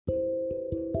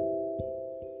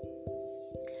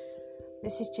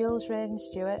This is Jules Raven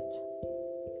Stewart.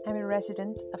 I'm a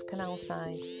resident of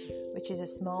Canalside, which is a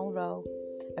small row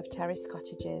of terraced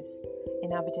cottages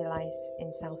in Aberdeen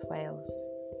in South Wales.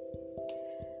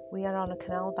 We are on a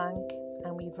canal bank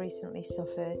and we've recently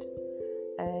suffered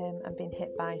and been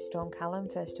hit by Storm Callum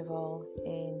first of all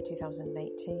in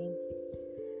 2018,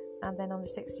 and then on the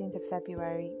 16th of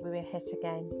February we were hit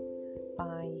again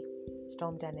by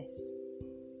Storm Dennis.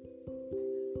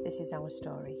 This is our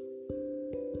story.